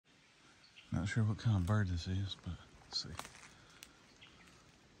Not sure what kind of bird this is, but let's see.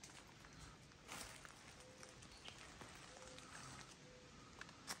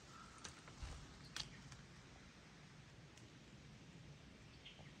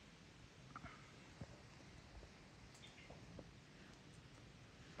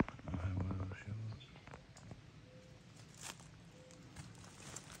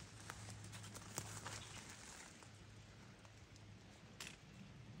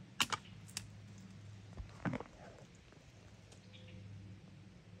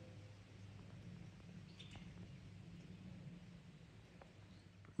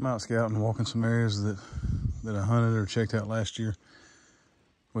 I'm out scouting and walking some areas that I hunted or checked out last year.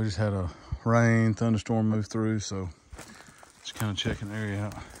 We just had a rain, thunderstorm move through, so just kind of checking the area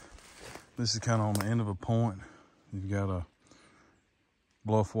out. This is kind of on the end of a point. You've got a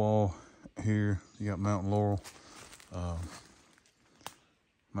bluff wall here. You got Mountain Laurel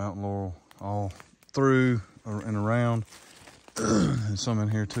all through and around, and some in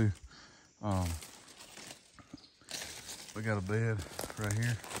here too. We got a bed right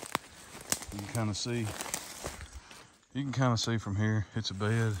here. You can kind of see from here, it's a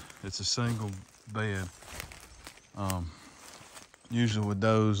bed. It's a single bed. Usually with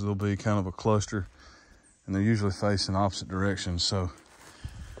those, there'll be kind of a cluster, and they're usually facing opposite directions. So,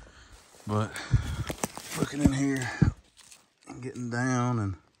 but looking in here, getting down,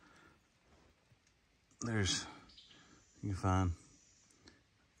 and you can find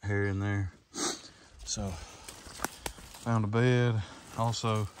hair in there. So, found a bed.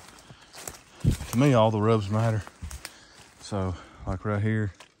 Also, to me, all the rubs matter. So, like right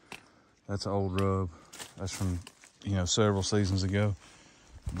here, that's an old rub. That's from, several seasons ago.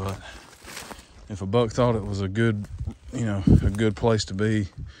 But if a buck thought it was a good place to be,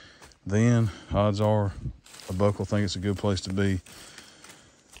 then odds are a buck will think it's a good place to be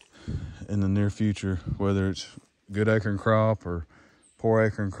in the near future, whether it's good acorn crop or poor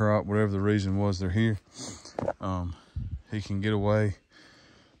acorn crop, whatever the reason was they're here. He can get away.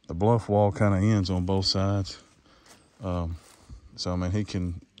 The bluff wall kind of ends on both sides. So I mean,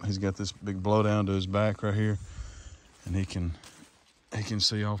 he's got this big blowdown to his back right here, and he can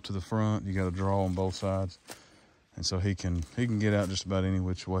see off to the front. You got to draw on both sides, and so he can get out just about any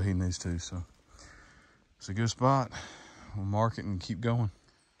which way he needs to. So it's a good spot. We'll mark it and keep going.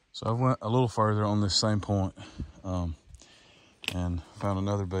 So I went a little further on this same point, and found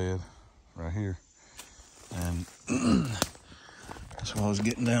another bed right here, and that's why I was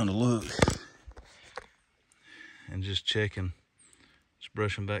getting down to look and just checking. Just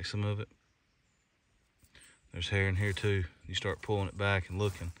brushing back some of it. There's hair in here too. You start pulling it back and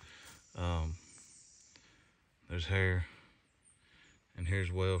looking. There's hair in here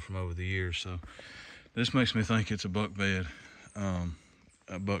as well from over the years. So this makes me think it's a buck bed,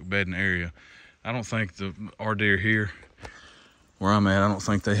 a buck bedding area. I don't think our deer here, where I'm at, I don't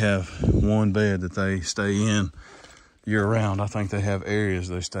think they have one bed that they stay in year round. I think they have areas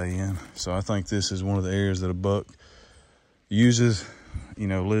they stay in. So I think this is one of the areas that a buck uses,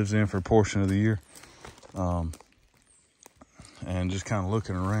 lives in for a portion of the year. And just kind of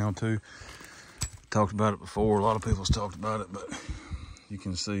looking around too. Talked about it before. A lot of people's talked about it, but you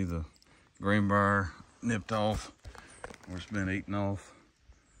can see the greenbrier nipped off, or it's been eaten off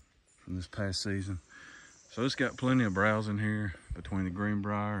from this past season. So it's got plenty of browse in here between the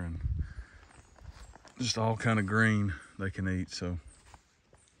greenbrier and just all kind of green they can eat. So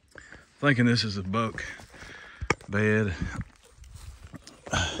thinking this is a buck bed,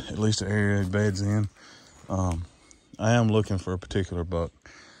 at least an area it beds in. I am looking for a particular buck,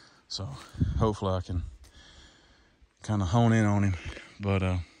 so hopefully I can kind of hone in on him. But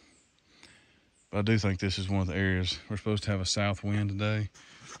I do think this is one of the areas. We're supposed to have a south wind today,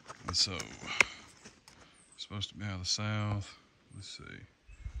 and so it's supposed to be out of the south. Let's see.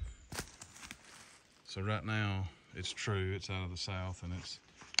 So right now it's true, it's out of the south, and it's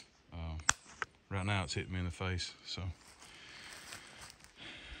right now it's hitting me in the face. So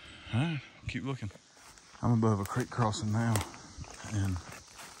all right, keep looking. I'm above a creek crossing now, and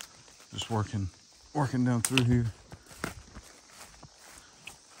just working down through here.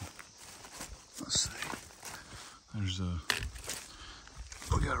 Let's see.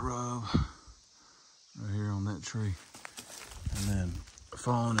 We got a rub right here on that tree, and then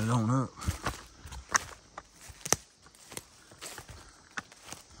following it on up.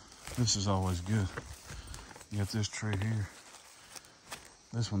 This is always good. You got this tree here.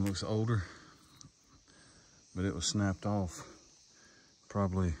 This one looks older, but it was snapped off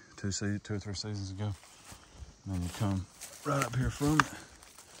probably two or three seasons ago. And then you come right up here from it.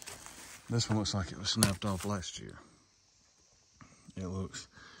 This one looks like it was snapped off last year. It looks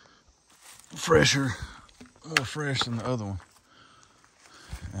fresher, more fresh than the other one.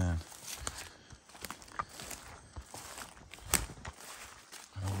 And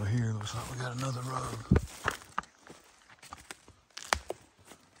over here looks like we got another rub.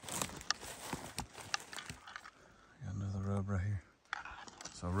 Got another rub right here.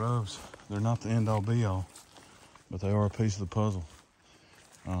 So rubs, they're not the end all be all, but they are a piece of the puzzle.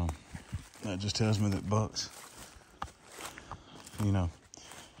 That just tells me that bucks, you know,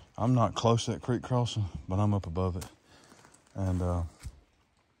 I'm not close to that creek crossing, but I'm up above it. And but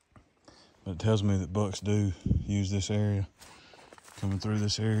it tells me that bucks do use this area, coming through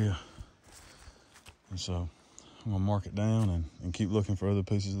this area. And so I'm gonna mark it down and keep looking for other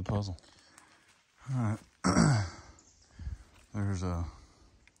pieces of the puzzle. All right, there's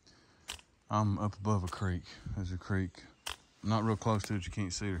I'm up above a creek. There's a creek, not real close to it, you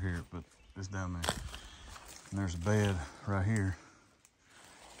can't see it or hear it, but it's down there. And there's a bed right here.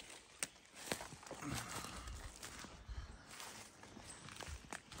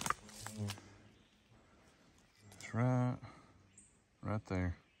 It's right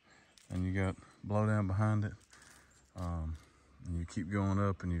there. And you got blowdown behind it. And you keep going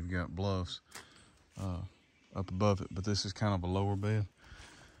up and you've got bluffs up above it, but this is kind of a lower bed.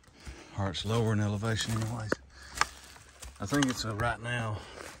 Or it's lower in elevation anyways. I think it's a right now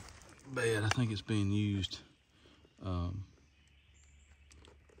bed. I think it's being used,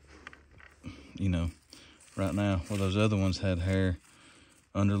 you know, right now. Where those other ones had hair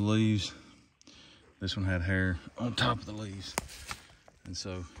under the leaves, this one had hair on top of the leaves. And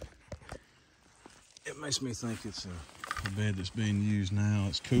so it makes me think it's a bed that's being used now.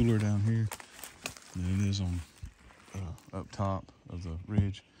 It's cooler down here than it is on up top of the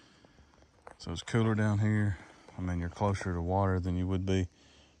ridge. So it's cooler down here. I mean, you're closer to water than you would be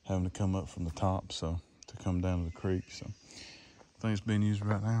having to come up from the top, so to come down to the creek. So I think it's being used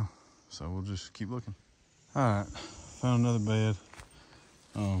right now. So we'll just keep looking. All right, found another bed.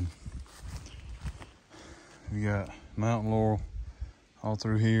 We got mountain laurel all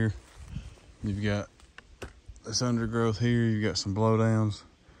through here. You've got this undergrowth here. You've got some blowdowns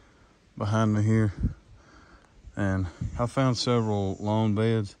behind me here. And I found several lawn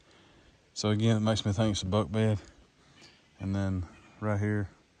beds. So again, it makes me think it's a buck bed. And then right here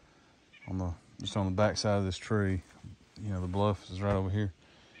just on the back side of this tree, you know, the bluff is right over here.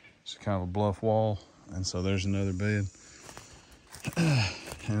 It's kind of a bluff wall. And so there's another bed.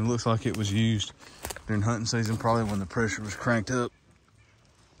 And it looks like it was used during hunting season, probably when the pressure was cranked up.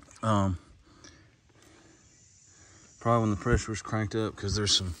 Probably when the pressure was cranked up, because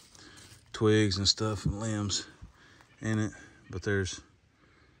there's some twigs and stuff and limbs in it, but there's a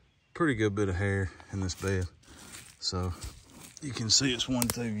pretty good bit of hair in this bed. So you can see it's one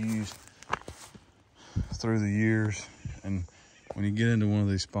they've used through the years. And when you get into one of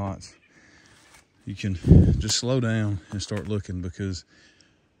these spots, you can just slow down and start looking, because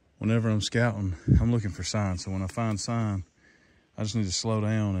whenever I'm scouting, I'm looking for signs. So when I find sign, I just need to slow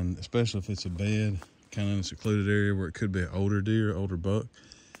down, and especially if it's a bed, kind of in a secluded area where it could be an older deer, older buck,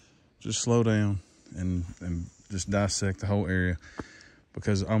 just slow down and just dissect the whole area,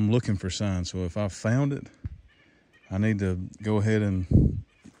 because I'm looking for signs. So if I found it, I need to go ahead and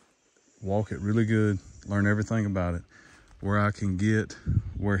walk it really good, learn everything about it, where I can get,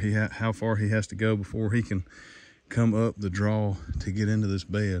 where how far he has to go before he can come up the draw to get into this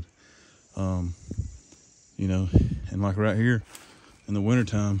bed. You know, and like right here in the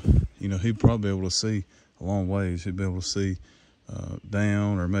wintertime, you know, he'd probably be able to see a long ways. He'd be able to see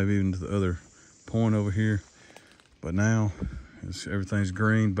down, or maybe even to the other point over here. But now everything's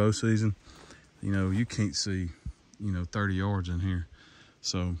green, bow season, you know, you can't see, you know, 30 yards in here.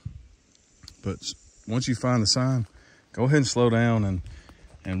 So, but once you find the sign, go ahead and slow down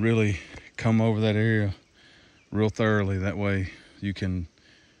and really come over that area real thoroughly. That way you can,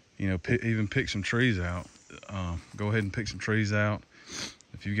 you know, even pick some trees out. Go ahead and pick some trees out.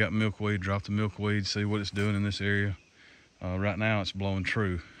 If you've got milkweed, drop the milkweed, see what it's doing in this area. Right now it's blowing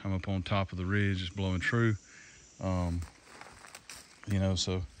true. I'm up on top of the ridge, it's blowing true. You know,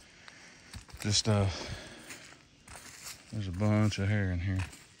 so just, there's a bunch of hair in here,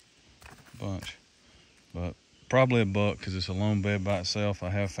 bunch. But probably a buck, because it's a lone bed by itself. I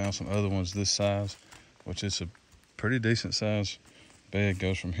have found some other ones this size, which is a pretty decent size bed.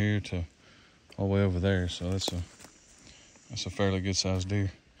 Goes from here to all the way over there. So that's a fairly good sized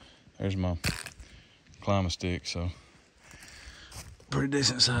deer. There's my climbing stick. So pretty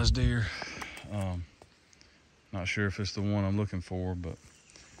decent sized deer. Not sure if it's the one I'm looking for, but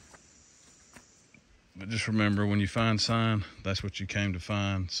just remember, when you find sign, that's what you came to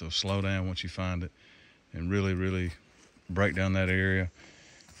find. So slow down once you find it, and really, really break down that area.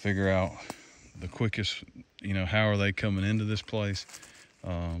 Figure out the quickest, you know, how are they coming into this place?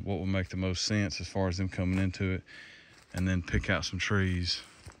 What would make the most sense as far as them coming into it, and then pick out some trees.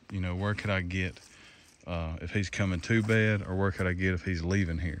 You know, where could I get if he's coming to bed, or where could I get if he's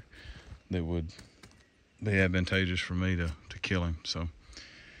leaving here that would be advantageous for me to kill him. So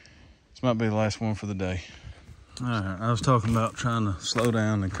this might be the last one for the day. All right, I was talking about trying to slow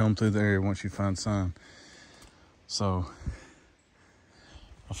down and come through the area once you find sign. So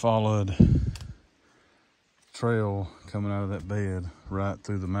I followed trail coming out of that bed right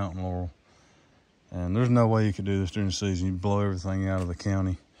through the mountain laurel, and there's no way you could do this during the season. You blow everything out of the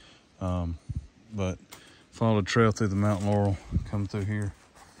county, but followed a trail through the mountain laurel, come through here,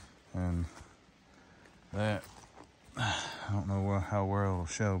 and that, I don't know how well it'll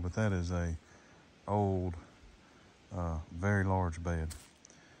show, but that is a old, very large bed.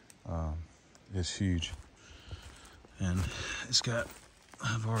 It's huge, and it's got,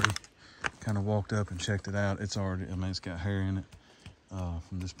 I've already kind of walked up and checked it out. It's already, I mean, it's got hair in it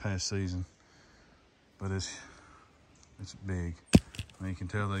from this past season, but it's big. I mean, you can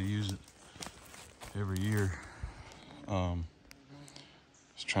tell they use it every year.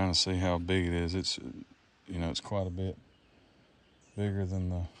 Just trying to see how big it is. It's, you know, it's quite a bit bigger than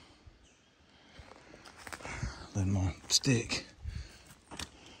my stick,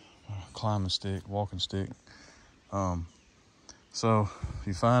 my climbing stick, walking stick. So if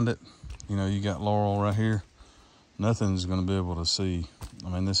you find it, you know, you got laurel right here. Nothing's going to be able to see. I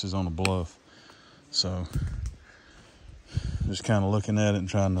mean, this is on a bluff, so just kind of looking at it and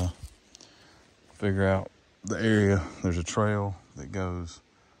trying to figure out the area. There's a trail that goes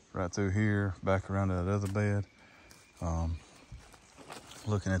right through here, back around to that other bed.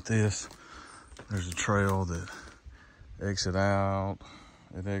 Looking at this, there's a trail that exits out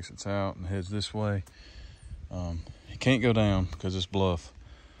and heads this way. You can't go down because it's bluff,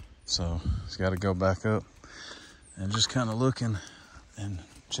 so it's got to go back up. And just kind of looking and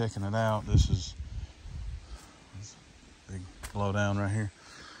checking it out. This is a big blowdown right here,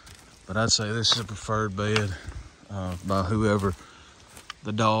 but I'd say this is a preferred bed by whoever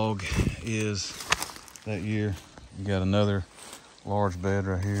the dog is that year. You got another large bed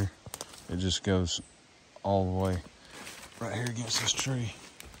right here. It just goes all the way right here against this tree.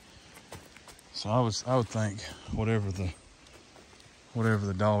 So I would think whatever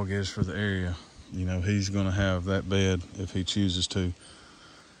the dog is for the area, you know, he's gonna have that bed if he chooses to.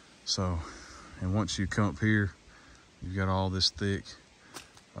 So, and once you come up here, you've got all this thick.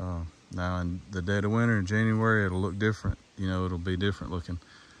 Now in the dead of winter in January, it'll look different. You know, it'll be different looking.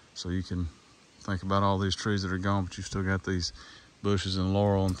 So you can think about all these trees that are gone, but you've still got these bushes and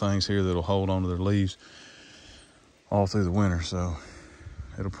laurel and things here that'll hold onto their leaves all through the winter. So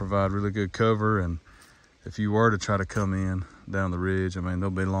it'll provide really good cover. And if you were to try to come in down the ridge, I mean, they'll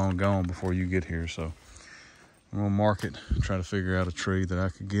be long gone before you get here. So I'm gonna mark it, try to figure out a tree that I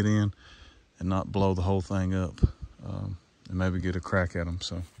could get in and not blow the whole thing up, and maybe get a crack at them.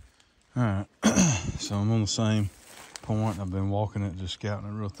 So, all right, so I'm on the same point. I've been walking it, just scouting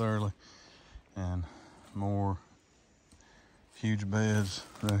it real thoroughly, and more huge beds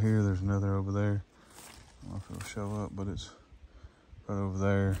right here. There's another over there. I don't know if it'll show up, but it's right over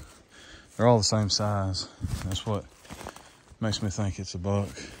there. They're all the same size. That's what makes me think it's a buck.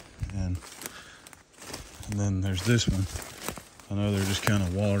 And then there's this one. I know they're just kind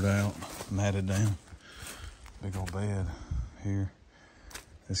of watered out, matted down. Big old bed here.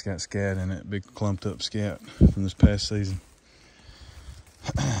 It's got scat in it, big clumped up scat from this past season.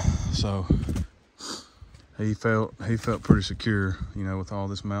 So he felt pretty secure, you know, with all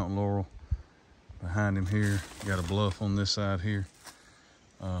this mountain laurel behind him here. Got a bluff on this side here.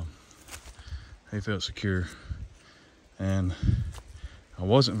 He felt secure, and I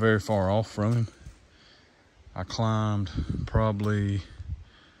wasn't very far off from him. I climbed probably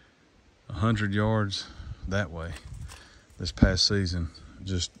 100 yards that way this past season,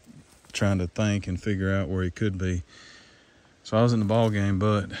 just trying to think and figure out where he could be. So I was in the ball game,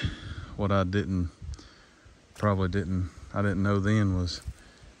 but what I didn't know then was,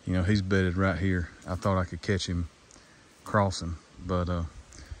 you know, he's bedded right here. I thought I could catch him crossing, but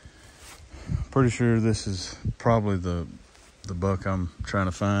pretty sure this is probably the buck I'm trying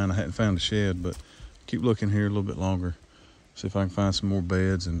to find. I hadn't found a shed, but keep looking here a little bit longer, see if I can find some more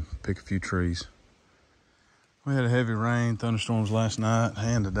beds and pick a few trees. We had a heavy rain, thunderstorms last night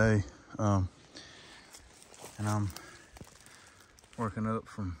and today, and I'm working up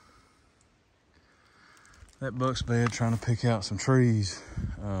from that buck's bed trying to pick out some trees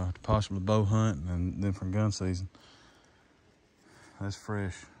to possibly bow hunt and then for gun season. That's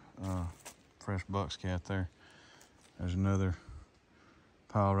fresh buck scat there. There's another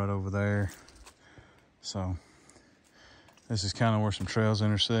pile right over there. So this is kind of where some trails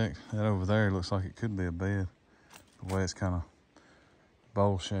intersect. That over there looks like it could be a bed, the way it's kind of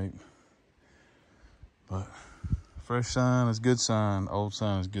bowl shaped. But fresh sign is good sign, old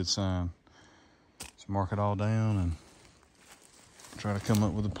sign is good sign. Let's mark it all down and try to come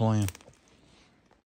up with a plan.